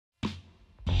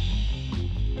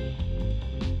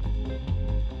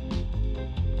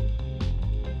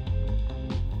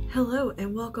Hello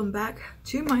and welcome back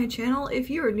to my channel. If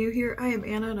you are new here, I am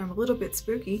Anna and I'm a little bit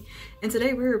spooky, and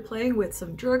today we are playing with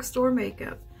some drugstore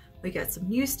makeup. We got some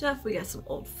new stuff, we got some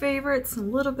old favorites, a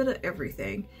little bit of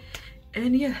everything.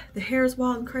 And yeah, the hair is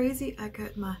wild and crazy. I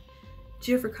got my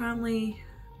Jennifer Connelly,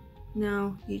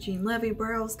 no, Eugene Levy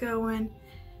brows going.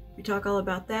 We talk all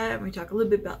about that, and we talk a little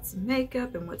bit about some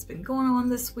makeup and what's been going on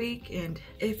this week. And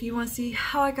if you want to see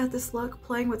how I got this look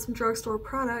playing with some drugstore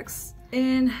products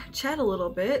and chat a little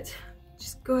bit,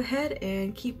 just go ahead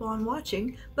and keep on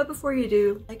watching. But before you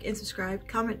do, like and subscribe,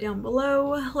 comment down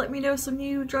below, let me know some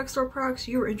new drugstore products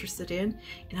you're interested in,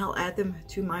 and I'll add them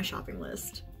to my shopping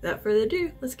list. Without further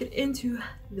ado, let's get into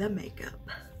the makeup.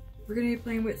 We're gonna be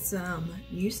playing with some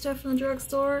new stuff from the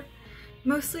drugstore,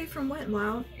 mostly from Wet n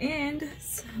Wild, and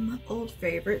some old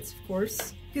favorites, of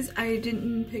course, because I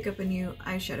didn't pick up a new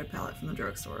eyeshadow palette from the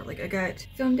drugstore. Like, I got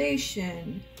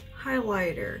foundation,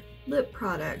 highlighter, lip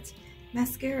product,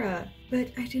 mascara, but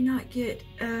I did not get,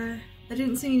 I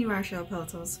didn't see any new eyeshadow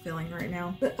palettes I was feeling right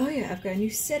now. But oh yeah, I've got a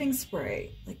new setting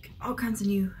spray, like all kinds of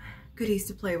new goodies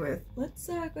to play with. Let's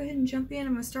go ahead and jump in.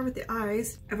 I'm gonna start with the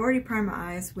eyes. I've already primed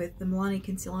my eyes with the Milani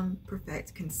Conceal and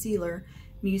Perfect Concealer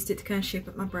and used it to kind of shape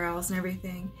up my brows and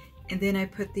everything. And then I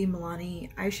put the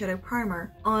Milani eyeshadow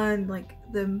primer on like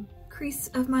the crease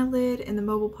of my lid and the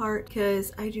mobile part,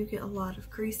 because I do get a lot of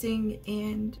creasing,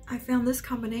 and I found this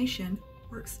combination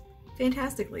works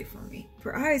fantastically for me.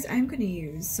 For eyes, I'm going to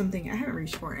use something I haven't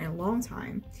reached for in a long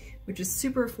time, which is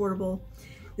super affordable.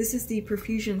 This is the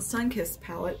Profusion Sunkissed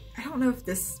palette. I don't know if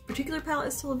this particular palette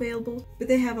is still available, but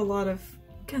they have a lot of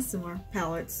kind of similar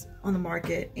palettes on the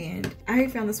market, and I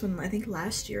found this one I think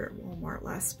last year at Walmart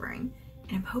last spring.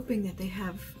 And I'm hoping that they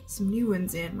have some new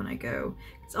ones in when I go,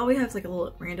 because all we have is like a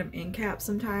little random end cap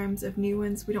sometimes of new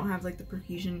ones. We don't have like the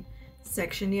Profusion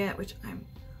section yet, which I'm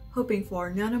hoping for.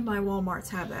 None of my Walmarts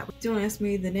have that. Don't ask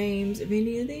me the names of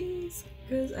any of these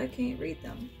because I can't read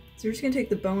them. So we're just gonna take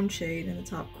the bone shade in the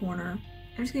top corner.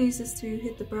 I'm just gonna use this to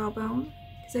hit the brow bone,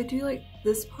 because I do like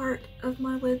this part of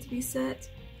my lid to be set,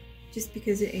 just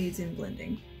because it aids in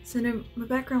blending. So now my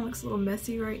background looks a little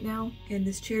messy right now, and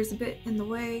this chair's a bit in the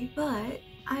way, but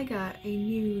I got a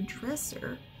new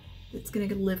dresser that's gonna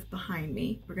live behind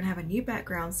me. We're gonna have a new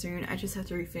background soon. I just have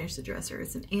to refinish the dresser.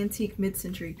 It's an antique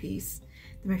mid-century piece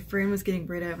that my friend was getting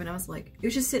rid of, and I was like, it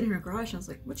was just sitting in her garage, and I was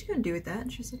like, what you gonna do with that?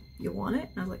 And she was like, you want it?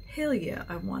 And I was like, hell yeah,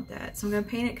 I want that. So I'm gonna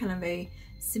paint it kind of a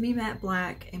semi-matte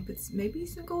black and put maybe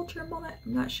some gold trim on it,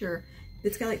 I'm not sure.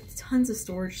 It's got like tons of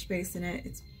storage space in it.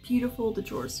 It's beautiful. The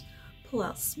drawers pull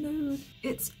out smooth.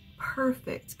 It's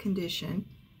perfect condition.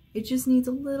 It just needs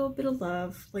a little bit of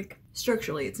love. Like,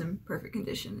 structurally it's in perfect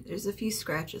condition. There's a few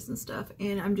scratches and stuff,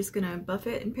 and I'm just gonna buff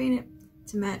it and paint it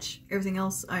to match everything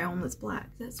else I own that's black.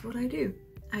 That's what I do.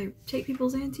 I take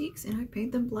people's antiques and I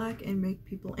paint them black and make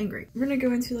people angry. We're gonna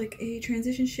go into like a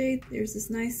transition shade. There's this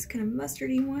nice kind of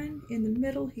mustardy one in the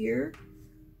middle here.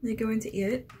 They go into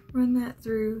it, run that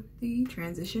through the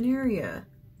transition area.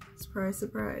 Surprise,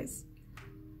 surprise.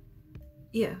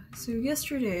 Yeah, so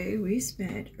yesterday we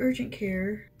spent urgent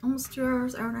care, almost 2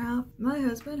 hours, hour and a half. My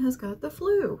husband has got the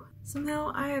flu.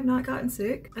 Somehow I have not gotten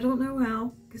sick. I don't know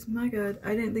how, because my God,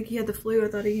 I didn't think he had the flu. I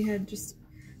thought he had just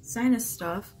sinus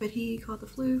stuff, but he caught the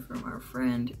flu from our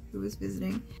friend who was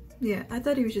visiting. Yeah, I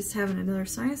thought he was just having another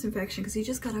sinus infection because he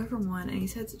just got over one and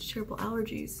he's had such terrible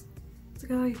allergies. It's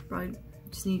like, oh, you probably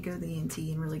just need to go to the ENT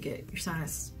and really get your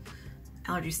sinus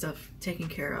allergy stuff taken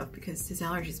care of, because his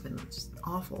allergies been just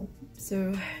awful.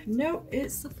 So no,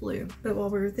 it's the flu. But while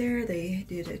we were there, they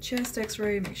did a chest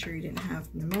x-ray, make sure he didn't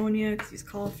have pneumonia because he's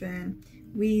coughing,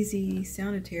 wheezy,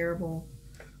 sounded terrible,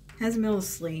 hasn't been able to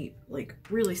sleep, like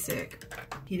really sick.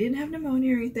 He didn't have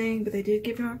pneumonia or anything, but they did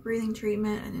give him a breathing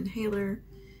treatment, an inhaler,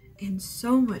 and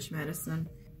so much medicine.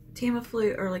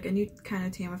 Tamiflu, or like a new kind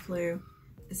of Tamiflu,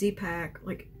 Z-Pack,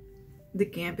 like the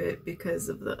gambit because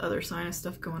of the other sinus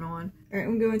stuff going on. Alright,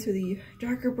 I'm going to the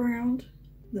darker brown.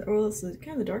 Well, this is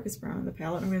kind of the darkest brown in the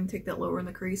palette. I'm going to take that lower in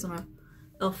the crease on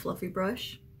a fluffy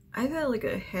brush. I've had like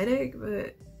a headache,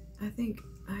 but I think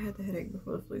I had the headache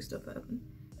before the flu stuff happened.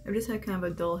 I've just had kind of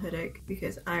a dull headache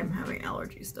because I'm having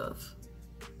allergy stuff.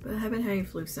 But I haven't had any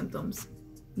flu symptoms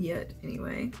yet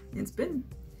anyway. It's been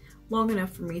long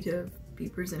enough for me to be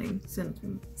presenting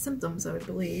symptoms, I would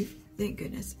believe. Thank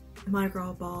goodness. The Mardi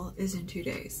Gras ball is in 2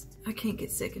 days. I can't get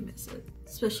sick and miss it,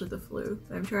 especially the flu.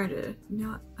 I'm trying to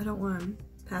I don't want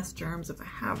to pass germs if I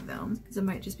have them, because I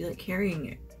might just be like carrying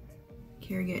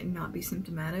it and not be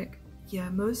symptomatic. Yeah,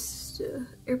 most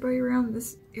everybody around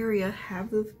this area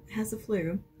has the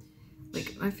flu.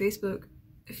 Like, my Facebook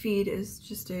feed is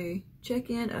just a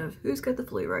check-in of who's got the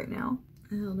flu right now.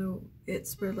 I don't know, it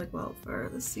spread like wildfire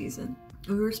this season.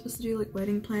 We were supposed to do like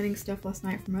wedding planning stuff last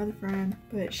night for my other friend,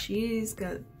 but she's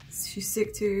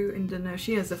sick too and didn't know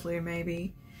she has the flu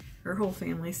maybe. Her whole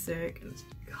family's sick and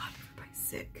God, everybody's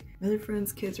sick. My other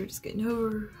friend's kids are just getting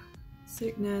over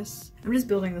sickness. I'm just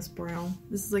building this brown.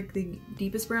 This is like the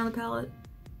deepest brown on the palette.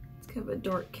 It's kind of a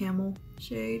dark camel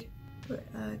shade. But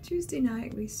Tuesday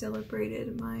night we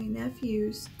celebrated my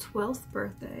nephew's 12th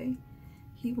birthday.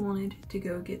 He wanted to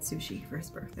go get sushi for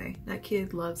his birthday. That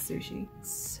kid loves sushi.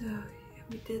 So yeah,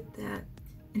 we did that.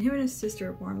 And him and his sister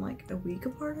are born like a week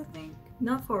apart, I think.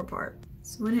 Not far apart.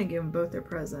 So I went ahead and gave them both their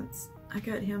presents. I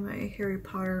got him a Harry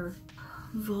Potter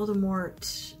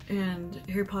Voldemort and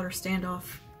Harry Potter standoff.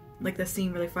 Like the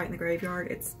scene where they fight in the graveyard.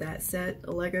 It's that set,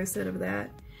 a Lego set of that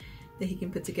he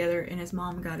can put together. And his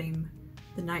mom got him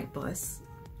the night bus.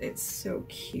 It's so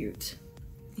cute.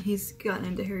 He's gotten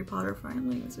into Harry Potter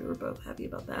finally, so we were both happy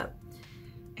about that.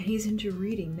 And he's into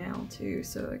reading now too,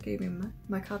 so I gave him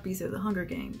my copies of the Hunger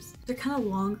Games. They're kind of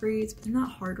long reads, but they're not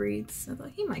hard reads. So I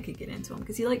thought he might could get into them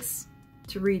because he likes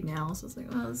to read now. So I was like,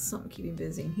 oh, this is something to keep him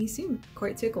busy. And he seemed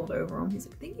quite tickled over them. He's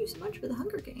like, thank you so much for the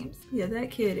Hunger Games. Yeah,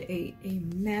 that kid ate a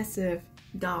massive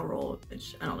dal roll,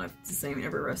 which I don't know if it's the same in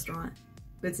every restaurant.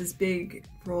 But it's this big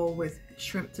roll with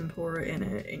shrimp tempura in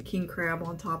it and king crab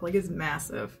on top. Like, it's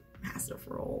massive, massive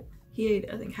roll. He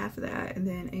ate, I think, half of that and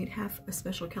then ate half a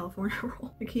special California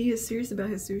roll. Like, he is serious about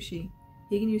his sushi.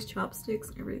 He can use chopsticks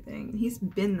and everything. And he's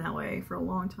been that way for a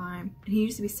long time. And he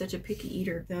used to be such a picky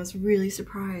eater that I was really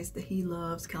surprised that he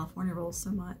loves California rolls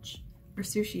so much. Or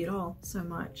sushi at all so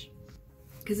much.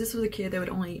 Because this was a kid that would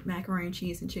only eat macaroni and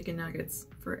cheese and chicken nuggets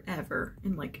forever.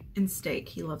 And steak.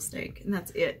 He loves steak. And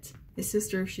that's it. His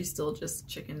sister, she's still just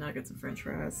chicken nuggets and french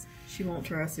fries. She won't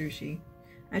try sushi.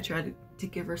 I tried to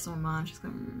give her some of mine. She's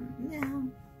going, no.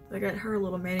 I got her a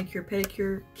little manicure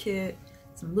pedicure kit,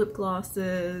 some lip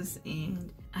glosses,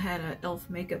 and I had an e.l.f.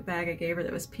 makeup bag I gave her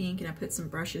that was pink, and I put some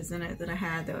brushes in it that I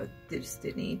had that I just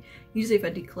didn't need. Usually if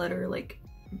I declutter like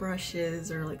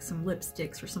brushes or like some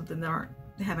lipsticks or something that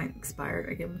haven't expired,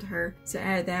 I give them to her. So I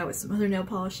added that with some other nail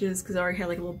polishes because I already had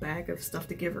like a little bag of stuff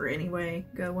to give her anyway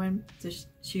going. So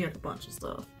she had a bunch of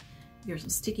stuff. Here's some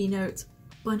sticky notes,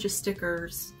 a bunch of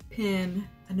stickers, pen,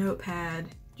 a notepad,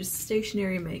 just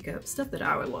stationery makeup, stuff that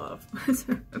I would love.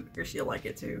 So I'm sure she'll like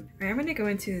it too. All right, I'm gonna go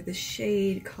into the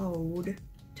shade called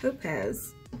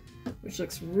Topaz, which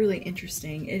looks really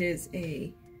interesting. It is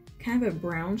a kind of a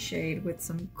brown shade with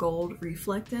some gold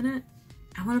reflect in it.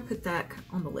 I want to put that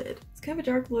on the lid. It's kind of a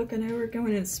dark look. I know we're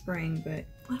going into spring, but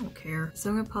I don't care. So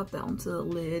I'm gonna pop that onto the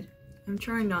lid. I'm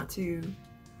trying not to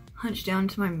hunch down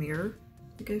to my mirror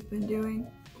like I've been doing.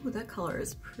 Oh, that color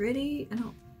is pretty. I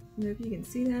don't know if you can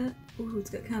see that. Oh, it's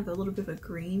got kind of a little bit of a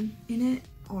green in it.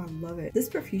 Oh, I love it. This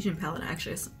Profusion palette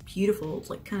actually has some beautiful,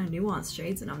 like kind of nuanced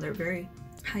shades in them. They're very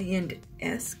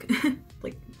high-end-esque.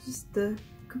 Like just the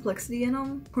complexity in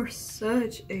them for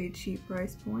such a cheap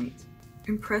price point.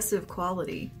 Impressive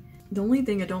quality. The only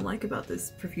thing I don't like about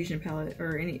this Profusion palette,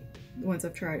 or any ones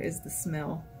I've tried, is the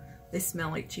smell. They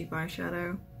smell like cheap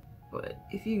eyeshadow. But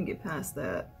if you can get past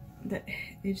that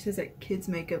it just has that kid's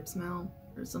makeup smell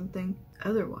or something.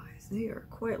 Otherwise, they are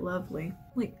quite lovely.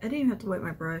 Like, I didn't even have to wet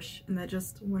my brush and that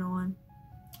just went on.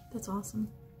 That's awesome.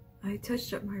 I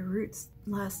touched up my roots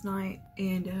last night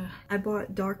and I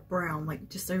bought dark brown, like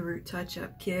just a root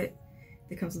touch-up kit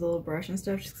that comes with a little brush and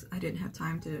stuff just 'cause I didn't have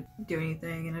time to do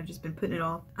anything and I've just been putting it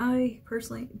off. I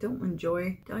personally don't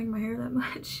enjoy dyeing my hair that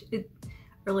much.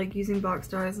 Or like using box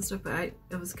dyes and stuff, but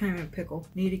I was kind of in a pickle.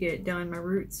 Need to get it done. My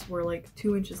roots were like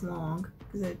 2 inches long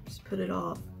because I just put it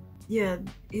off. Yeah,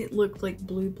 it looked like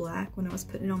blue-black when I was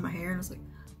putting it on my hair and I was like,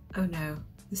 oh no,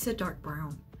 this said dark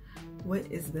brown.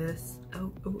 What is this?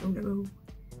 Oh no.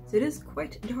 So it is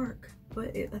quite dark,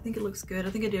 but I think it looks good. I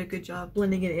think I did a good job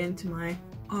blending it into my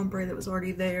ombre that was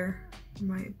already there,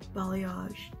 my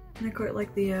balayage. And I quite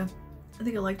like the, I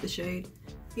think I like the shade.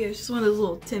 Yeah, it's just one of those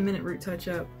little 10-minute root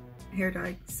touch-up hair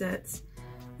dye sets,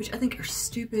 which I think are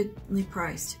stupidly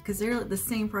priced because they're like the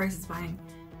same price as buying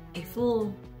a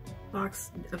full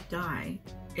box of dye.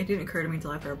 It didn't occur to me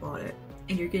until after I bought it.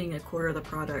 And you're getting a quarter of the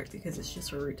product because it's just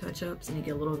for root touch-ups and you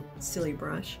get a little silly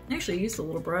brush. I actually used a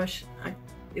little brush.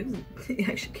 It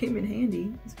actually came in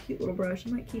handy. It's a cute little brush.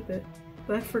 I might keep it.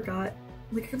 But I forgot.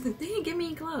 Like, I was like, they didn't give me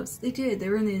any gloves. They did. They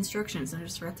were in the instructions and I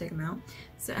just forgot to take them out.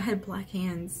 So I had black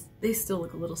hands. They still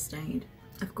look a little stained.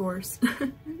 Of course.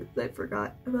 I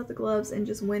forgot about the gloves and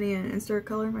just went in and started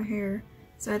coloring my hair.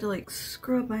 So I had to like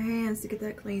scrub my hands to get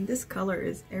that clean. This color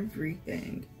is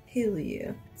everything. Hell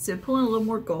yeah. So pulling a little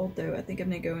more gold though. I think I'm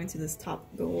gonna go into this top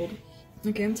gold.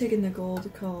 Okay, I'm taking the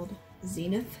gold called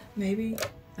Zenith, maybe?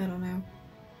 I don't know.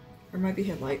 Or it might be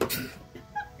Headlight.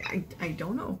 I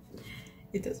don't know.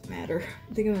 it doesn't matter.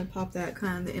 I think I'm gonna pop that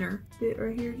kind of in the inner bit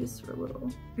right here just for a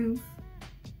little oomph.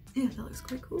 Yeah, that looks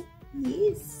quite cool.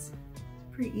 Yes.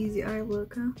 Pretty easy eye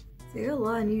look, huh? So I got a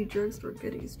lot of new drugstore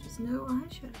goodies, just no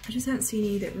eyeshadow. I just haven't seen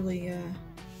any that really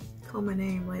call my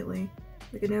name lately.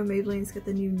 Like I know Maybelline's got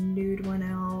the new nude one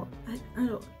out.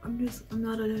 I'm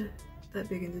not that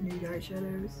big into nude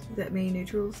eyeshadows. That many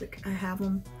neutrals, like I have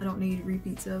them. I don't need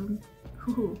repeats of them.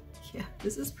 Ooh, yeah,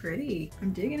 this is pretty.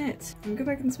 I'm digging it. I'm gonna go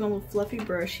back and smell a fluffy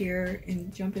brush here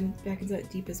and jump in back into that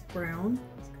deepest brown.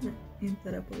 Just gonna amp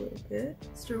that up a little bit.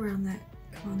 Just around that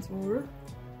contour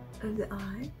of the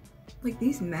eye. Like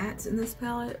these mattes in this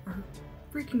palette are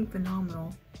freaking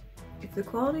phenomenal. If the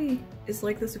quality is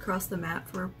like this across the map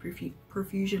for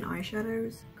Profusion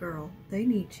eyeshadows, girl, they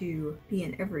need to be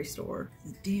in every store.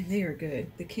 Damn, they are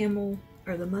good. The camel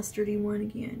or the mustardy one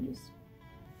again, just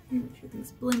make sure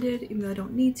things blended, even though I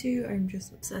don't need to. I'm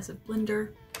just obsessive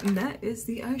blender. And that is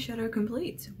the eyeshadow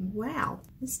complete. Wow.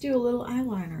 Let's do a little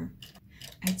eyeliner.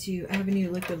 I have a new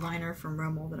liquid liner from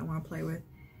Rimmel that I want to play with.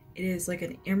 It is like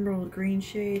an emerald green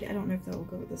shade. I don't know if that will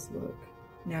go with this look.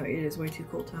 No, it is way too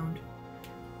cool toned.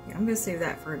 Yeah, I'm gonna save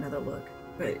that for another look.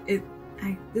 But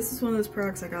this is one of those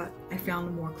products I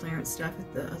found more clearance stuff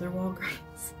at the other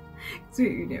Walgreens. So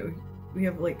you know, we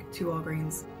have like 2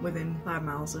 Walgreens within 5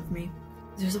 miles of me.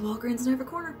 There's a Walgreens in every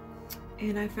corner.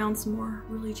 And I found some more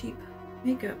really cheap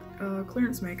makeup,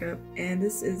 clearance makeup. And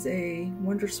this is a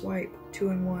Wonder Swipe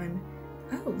 2-in-1.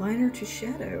 Oh, liner to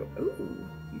shadow. Ooh,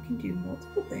 you can do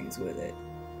multiple things with it.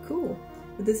 Cool.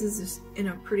 But this is just in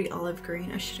a pretty olive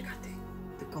green. I should have got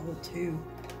the gold too.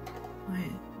 I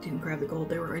didn't grab the gold,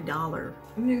 they were $1. I'm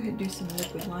gonna go ahead and do some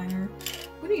liquid liner.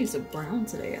 I'm gonna use a brown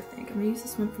today, I think. I'm gonna use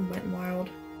this one from Wet n Wild.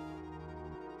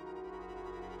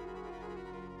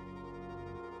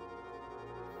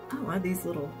 Oh, wow, these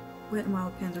little Wet n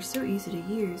Wild pens are so easy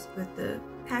to use, but the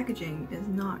packaging is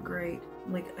not great.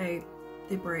 Like, they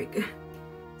break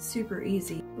super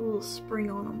easy. The little spring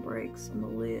on them breaks on the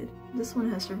lid. This one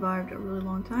has survived a really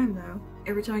long time though.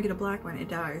 Every time I get a black one, it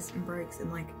dies and breaks,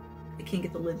 and like, I can't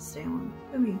get the lid to stay on.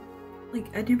 I mean,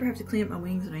 like, I never have to clean up my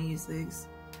wings when I use these.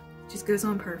 It just goes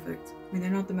on perfect. I mean,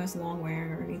 they're not the most long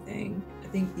wearing or anything. I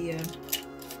think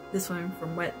this one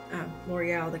from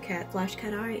L'Oreal, the Flash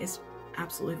Cat Eye, is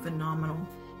absolutely phenomenal.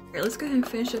 Alright, let's go ahead and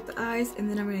finish up the eyes, and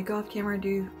then I'm going to go off camera and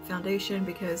do foundation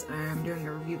because I'm doing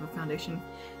a review of foundation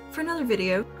for another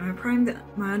video. I'm going to prime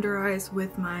my under eyes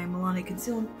with my Milani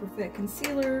Conceal Perfect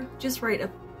Concealer just right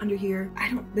up under here.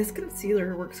 This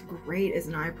concealer works great as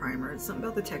an eye primer. It's something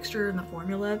about the texture and the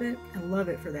formula of it. I love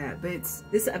it for that, but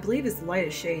this I believe is the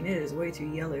lightest shade and it is way too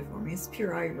yellow for me. It's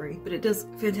pure ivory, but it does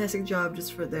a fantastic job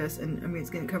just for this, and I mean,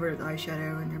 it's getting covered with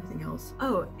eyeshadow and everything else.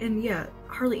 Oh, and yeah,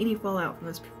 hardly any fallout from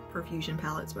those Profusion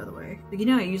palettes, by the way. Like, you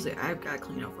know, I've got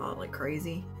clean out fallout like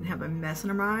crazy and have a mess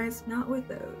under my eyes. Not with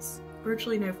those.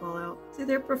 Virtually no fallout. See,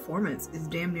 their performance is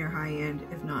damn near high end,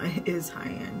 if not it is high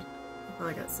end.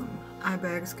 I got some eye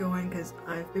bags going because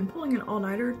I've been pulling an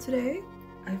all-nighter today.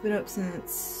 I've been up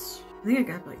since, I think I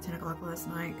got up like 10 o'clock last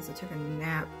night because I took a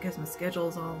nap because my schedule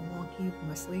is all wonky with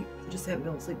my sleep. I just haven't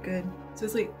been able to sleep good. So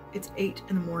it's 8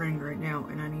 in the morning right now,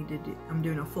 and I'm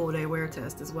doing a full day wear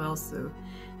test as well, so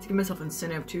to give myself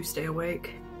incentive to stay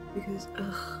awake because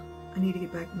I need to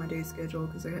get back to my day schedule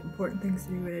because I got important things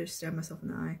to do and I just stab myself in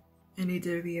the eye. I need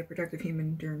to be a productive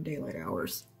human during daylight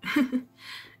hours and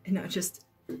not just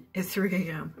at 3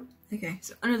 a.m. Okay,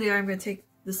 so under the eye, I'm going to take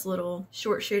this little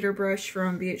short shader brush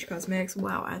from BH Cosmetics.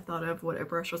 Wow, I thought of what a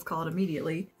brush was called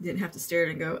immediately. Didn't have to stare at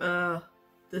it and go,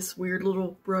 this weird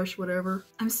little brush, whatever.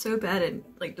 I'm so bad at,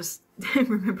 like, just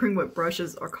remembering what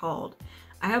brushes are called.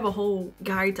 I have a whole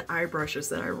guide to eye brushes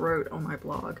that I wrote on my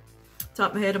blog.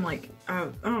 Top of my head, I'm like, I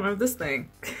don't know this thing.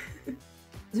 So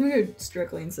I'm going to go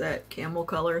strictly into that camel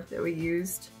color that we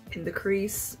used in the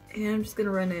crease, and I'm just going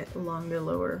to run it along the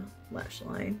lower lash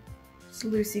line. Just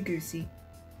loosey-goosey.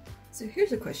 So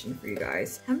here's a question for you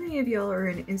guys. How many of y'all are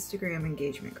in Instagram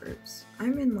engagement groups?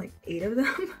 I'm in like 8 of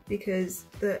them because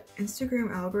the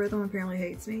Instagram algorithm apparently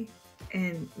hates me,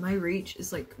 and my reach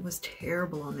was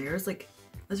terrible on there. It's like,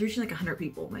 I was reaching like 100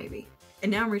 people maybe.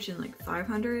 And now I'm reaching like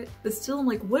 500, but still I'm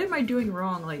like, what am I doing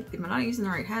wrong? Like, am I not using the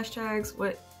right hashtags?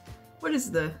 What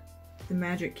is the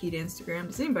magic key to Instagram?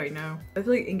 Does anybody know? I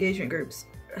feel like engagement groups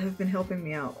have been helping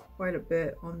me out quite a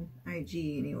bit on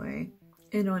IG anyway.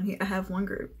 And on here, I have one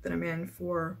group that I'm in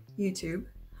for YouTube.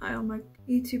 Hi, all my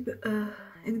YouTube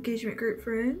engagement group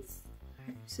friends.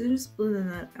 So just blending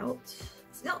that out.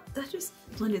 No, that just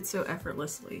blended so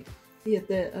effortlessly. Yeah,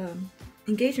 the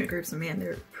engagement groups, man,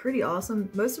 they're pretty awesome.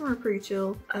 Most of them are pretty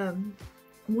chill.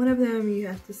 One of them you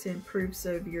have to send proofs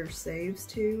of your saves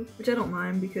to, which I don't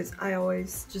mind because I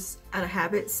always just out of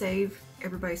habit save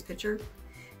everybody's picture,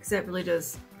 because that really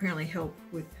does apparently help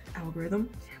with algorithm.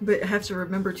 But I have to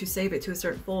remember to save it to a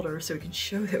certain folder so we can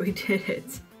show that we did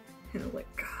it. And I'm like,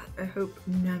 God, I hope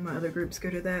none of my other groups go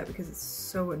to that because it's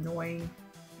so annoying,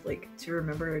 like, to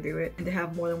remember to do it. And to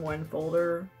have more than one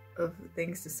folder of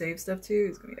things to save stuff to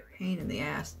is gonna be a pain in the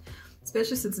ass.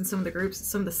 Especially since in some of the groups, it's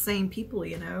some of the same people,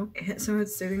 you know? Some of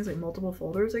it's things like multiple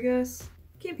folders, I guess.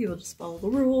 Can't people just follow the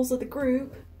rules of the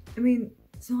group? I mean,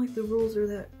 it's not like the rules are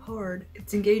that hard.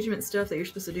 It's engagement stuff that you're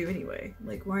supposed to do anyway.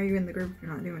 Like, why are you in the group if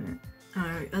you're not doing it? I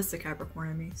don't know, that's the Capricorn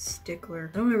in me.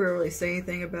 Stickler. I don't ever really say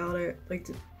anything about it, like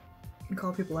to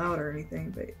call people out or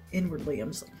anything, but inwardly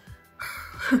I'm just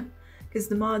like, because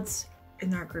the mods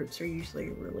in our groups are usually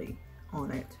really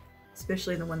on it.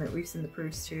 Especially the one that we've seen the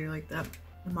proofs to, like that.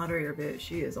 The moderator bit,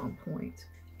 she is on point.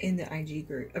 In the IG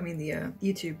group, I mean the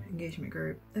YouTube engagement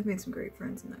group. I've made some great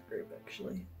friends in that group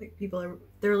actually. Like people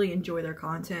thoroughly enjoy their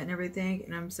content and everything,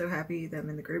 and I'm so happy that I'm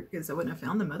in the group because I wouldn't have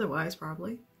found them otherwise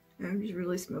probably. And I'm just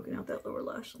really smoking out that lower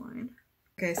lash line.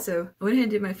 Okay, so I went ahead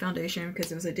and did my foundation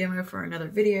because it was a demo for another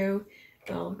video.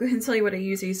 I'll go ahead and tell you what I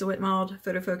use. I use the Wet n Wild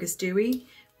Photo Focus Dewy.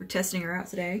 We're testing her out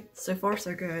today. So far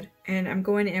so good. And I'm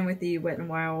going in with the Wet n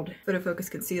Wild Photo Focus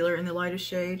Concealer in the lightest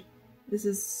shade. This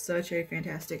is such a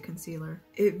fantastic concealer.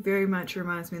 It very much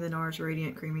reminds me of the NARS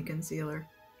Radiant Creamy Concealer.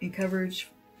 In coverage,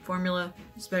 formula,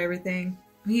 just about everything.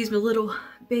 I use my little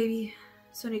baby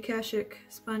Sonia Kashuk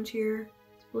sponge here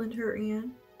to blend her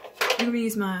in. I'm going to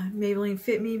use my Maybelline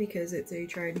Fit Me because it's a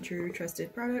tried and true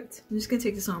trusted product. I'm just going to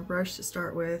take this on brush to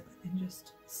start with and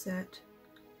just set.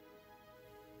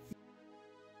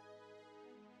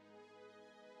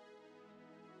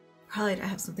 Highlight, I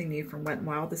have something new from Wet n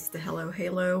Wild. This is the Hello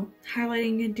Halo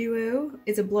highlighting duo.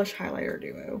 It's a blush highlighter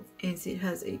duo. And see, it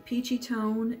has a peachy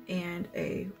tone and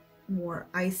a more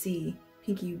icy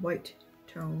pinky white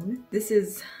tone. This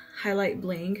is Highlight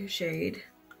Bling shade.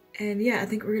 And yeah, I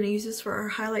think we're gonna use this for our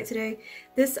highlight today.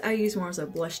 This I use more as a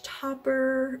blush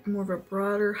topper, more of a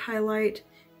broader highlight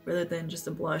rather than just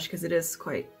a blush because it is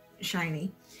quite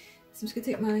shiny. So I'm just gonna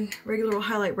take my regular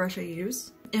highlight brush I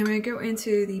use. And I'm going to go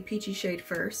into the peachy shade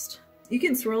first. You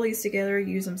can swirl these together,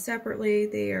 use them separately.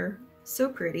 They are so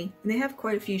pretty. And they have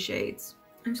quite a few shades.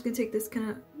 I'm just going to take this kind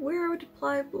of where I would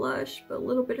apply blush, but a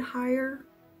little bit higher.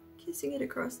 Kissing it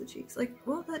across the cheeks. Like,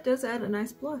 well, that does add a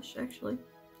nice blush, actually.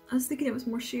 I was thinking it was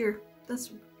more sheer.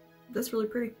 That's really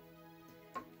pretty.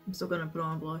 I'm still going to put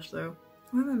on blush, though.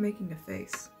 Why am I making a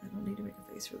face? I don't need to make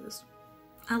a face for this.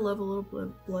 I love a little bit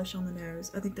of blush on the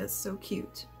nose. I think that's so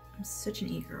cute. I'm such an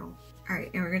e-girl.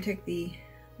 Alright, and we're going to take the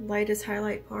lightest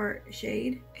highlight part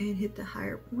shade and hit the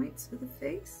higher points of the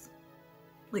face.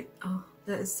 Like, oh,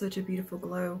 that is such a beautiful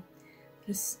glow.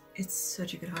 It's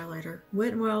such a good highlighter.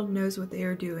 Wet n Wild knows what they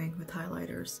are doing with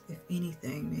highlighters, if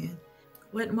anything, man.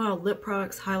 Wet n Wild lip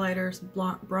products, highlighters,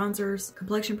 bronzers,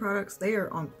 complexion products, they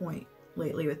are on point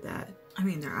lately with that. I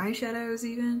mean, their eyeshadows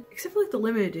even. Except for like the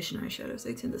limited edition eyeshadows,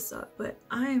 they tend to suck. But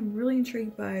I am really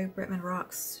intrigued by Bretman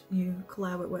Rock's new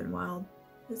collab with Wet n Wild.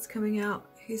 It's coming out.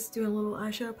 He's doing a little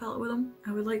eyeshadow palette with them.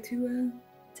 I would like to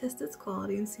test its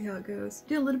quality and see how it goes.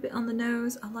 Do a little bit on the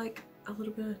nose. I like a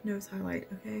little bit of nose highlight,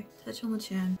 okay? Touch on the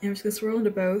chin. And I'm just gonna swirl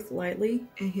into both lightly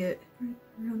and hit right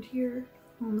around here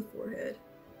on the forehead.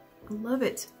 I love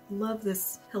it. Love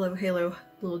this Hello Halo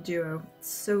little duo. It's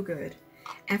so good.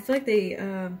 And I feel like they,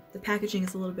 the packaging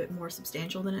is a little bit more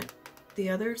substantial than the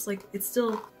others. Like, it's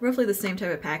still roughly the same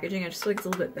type of packaging. I just feel like it's a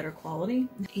little bit better quality.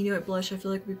 You know what blush I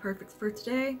feel like would be perfect for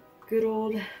today? Good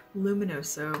old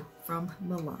Luminoso from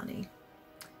Milani.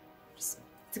 It's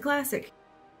a classic.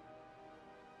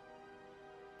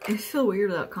 I feel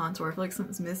weird without contour. I feel like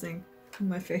something's missing on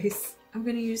my face. I'm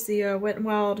gonna use the Wet n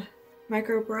Wild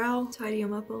Micro Brow, tidy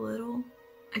them up a little.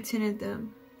 I tinted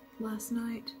them last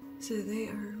night, so they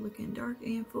are looking dark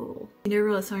and full. You never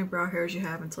realize how many brow hairs you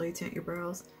have until you tint your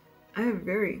brows. I have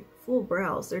very full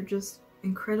brows. They're just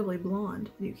incredibly blonde.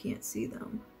 You can't see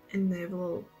them. And they have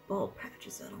little bald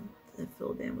patches at them that I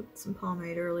filled in with some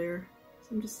pomade earlier. So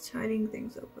I'm just tidying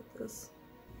things up with this.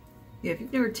 Yeah, if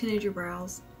you've never tinted your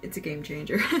brows, it's a game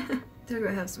changer. Talk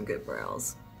about have some good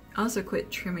brows. I also quit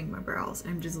trimming my brows.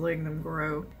 I'm just letting them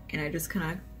grow. And I just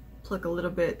kind of pluck a little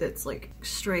bit that's like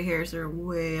stray hairs that are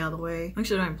way out of the way.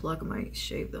 Actually, I don't even pluck, I might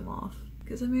shave them off.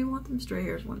 Because I may want them stray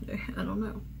hairs one day. I don't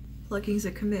know. Plucking's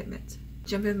a commitment.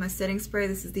 Jump in my setting spray.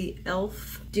 This is the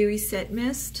e.l.f. Dewy Set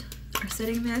Mist, or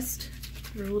Setting Mist.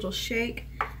 Give it a little shake.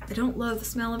 I don't love the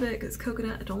smell of it because it's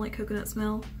coconut. I don't like coconut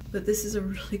smell. But this is a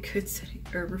really good setting,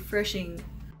 or refreshing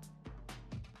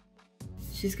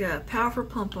She's got a powerful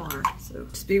pump on her, so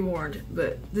just be warned.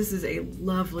 But this is a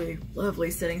lovely, lovely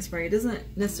setting spray. It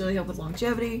doesn't necessarily help with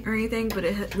longevity or anything, but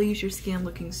it leaves your skin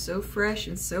looking so fresh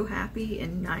and so happy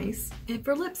and nice. And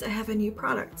for lips, I have a new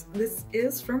product. This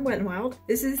is from Wet n Wild.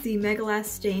 This is the Mega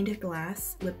Last Stained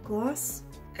Glass Lip Gloss.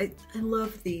 I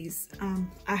love these.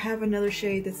 I have another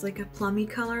shade that's like a plummy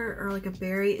color or like a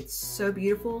berry. It's so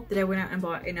beautiful that I went out and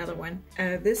bought another one.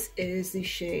 This is the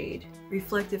shade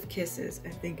Reflective Kisses, I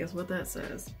think is what that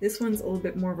says. This one's a little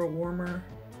bit more of a warmer,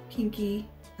 pinky.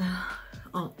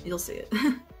 Oh, you'll see it.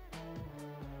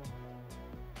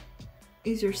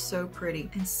 These are so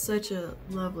pretty and such a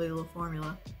lovely little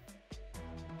formula.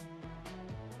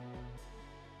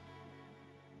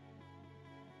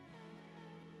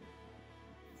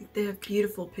 They have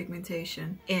beautiful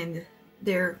pigmentation and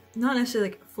they're not necessarily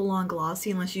like full-on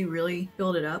glossy unless you really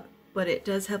build it up, but it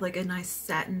does have like a nice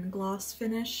satin gloss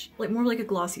finish, like more like a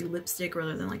glossy lipstick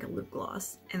rather than like a lip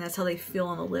gloss. And that's how they feel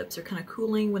on the lips. They're kind of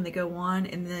cooling when they go on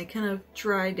and then they kind of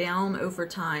dry down over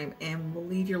time and will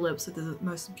leave your lips with the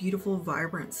most beautiful,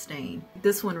 vibrant stain.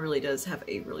 This one really does have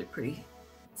a really pretty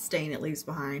stain it leaves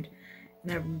behind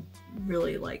and I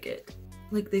really like it.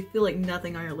 Like they feel like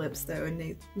nothing on your lips though, and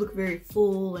they look very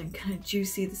full and kind of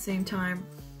juicy at the same time.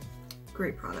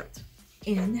 Great product.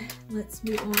 And let's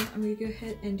move on. I'm gonna go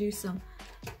ahead and do some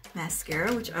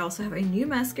mascara, which I also have a new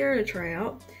mascara to try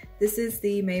out. This is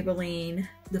the Maybelline,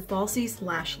 the Falsies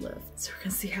Lash Lift. So we're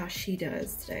gonna see how she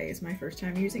does today. It's my first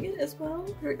time using it as well.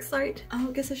 Very excited. Oh,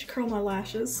 I guess I should curl my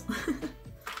lashes.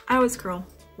 I always curl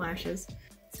lashes. So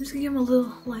I'm just gonna give them a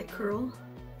little light curl.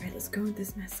 Alright, let's go with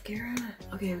this mascara.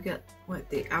 Okay, we got, what,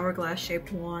 the hourglass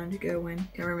shaped wand going.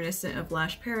 Kind of reminiscent of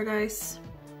Lash Paradise.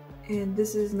 And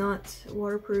this is not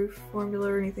waterproof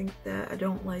formula or anything like that. I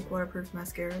don't like waterproof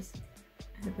mascaras.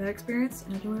 I had a bad experience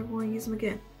and I don't ever want to use them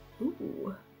again.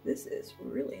 Ooh, this is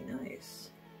really nice.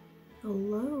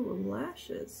 Hello,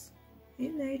 lashes.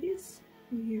 Hey ladies,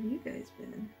 where have you guys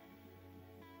been?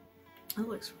 That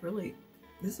looks really,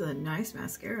 this is a nice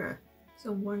mascara.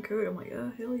 So in one coat, I'm like,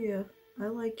 oh hell yeah. I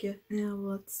like it. Now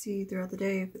let's see throughout the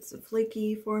day if it's a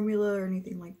flaky formula or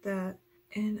anything like that.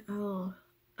 And I'll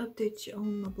update you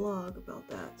on my blog about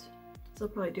that. So I'll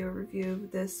probably do a review of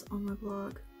this on my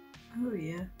blog. Oh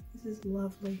yeah, this is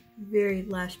lovely. Very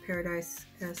Lash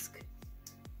Paradise-esque.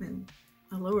 Man,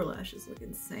 my lower lashes look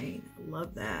insane. I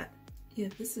love that. Yeah,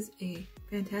 this is a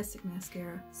fantastic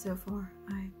mascara so far.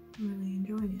 I'm really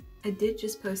enjoying it. I did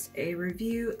just post a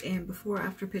review and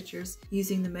before-after pictures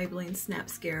using the Maybelline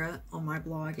Snapscara on my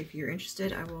blog. If you're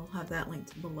interested, I will have that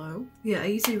linked below. Yeah, I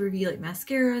usually review like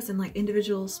mascaras and like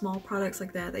individual small products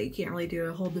like that that you can't really do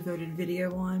a whole devoted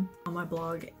video on my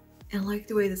blog. And I like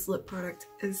the way this lip product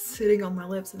is sitting on my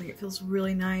lips. I think it feels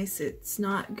really nice. It's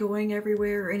not going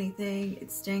everywhere or anything.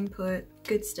 It's staying put.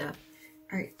 Good stuff.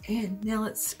 Alright, and now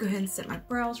let's go ahead and set my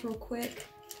brows real quick.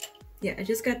 Yeah, I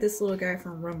just got this little guy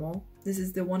from Rimmel. This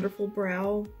is the Wonderful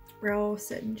Brow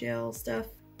Setting Gel stuff.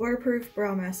 Waterproof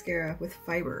brow mascara with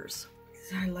fibers.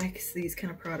 I like these kind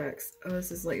of products. Oh,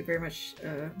 this is like very much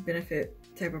benefit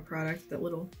type of product, that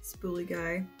little spoolie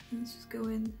guy. Let's just go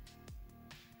in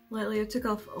lightly. I took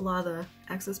off a lot of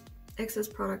the excess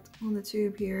product on the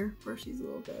tube here. Brush these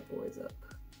little bad boys up.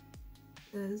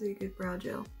 That is a good brow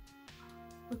gel.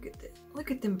 Look at this.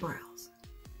 Look at them brows.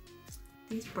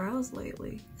 These brows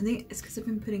lately. I think it's because I've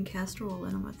been putting castor oil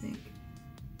in them, I think.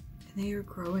 And they are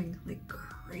growing like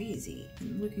crazy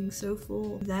and looking so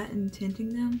full. That and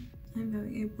tinting them, I'm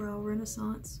having a brow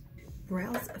renaissance.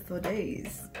 Brows for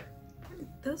days.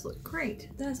 Those look great.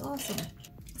 That's awesome.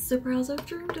 It's the brows I've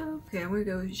dreamed of. Okay, I'm gonna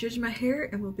go judge my hair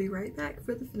and we'll be right back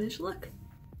for the finished look.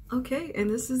 Okay, and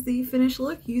this is the finished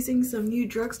look using some new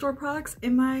drugstore products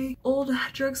and my old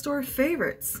drugstore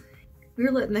favorites.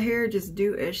 We're letting the hair just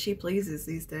do as she pleases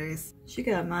these days. She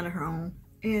got a mind of her own.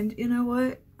 And you know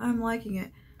what? I'm liking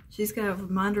it. She's got a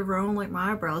mind of her own like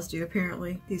my eyebrows do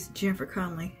apparently. These Jennifer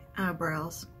Connelly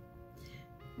eyebrows.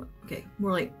 Okay,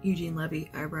 more like Eugene Levy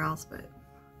eyebrows, but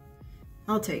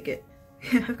I'll take it.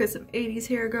 I've got some 80s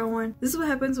hair going. This is what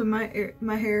happens when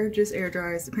my hair just air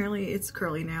dries. Apparently it's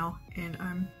curly now and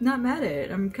I'm not mad at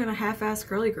it. I'm kind of half-ass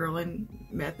curly girl and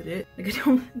method it. Like I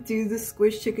don't do the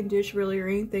squish chicken dish really or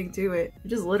anything to it. I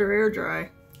just let her air dry.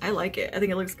 I like it. I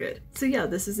think it looks good. So yeah,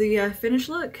 this is the finished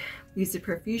look. Used the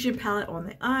Profusion palette on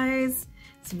the eyes.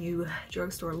 Some new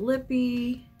drugstore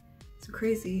lippy. Some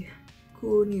crazy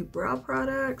cool new brow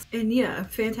products. And yeah,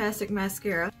 fantastic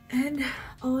mascara. And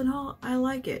all in all, I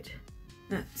like it.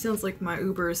 Sounds like my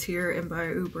Uber is here, and by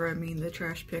Uber I mean the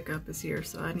trash pickup is here,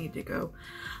 so I need to go.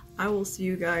 I will see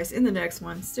you guys in the next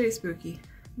one. Stay spooky.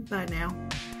 Bye now.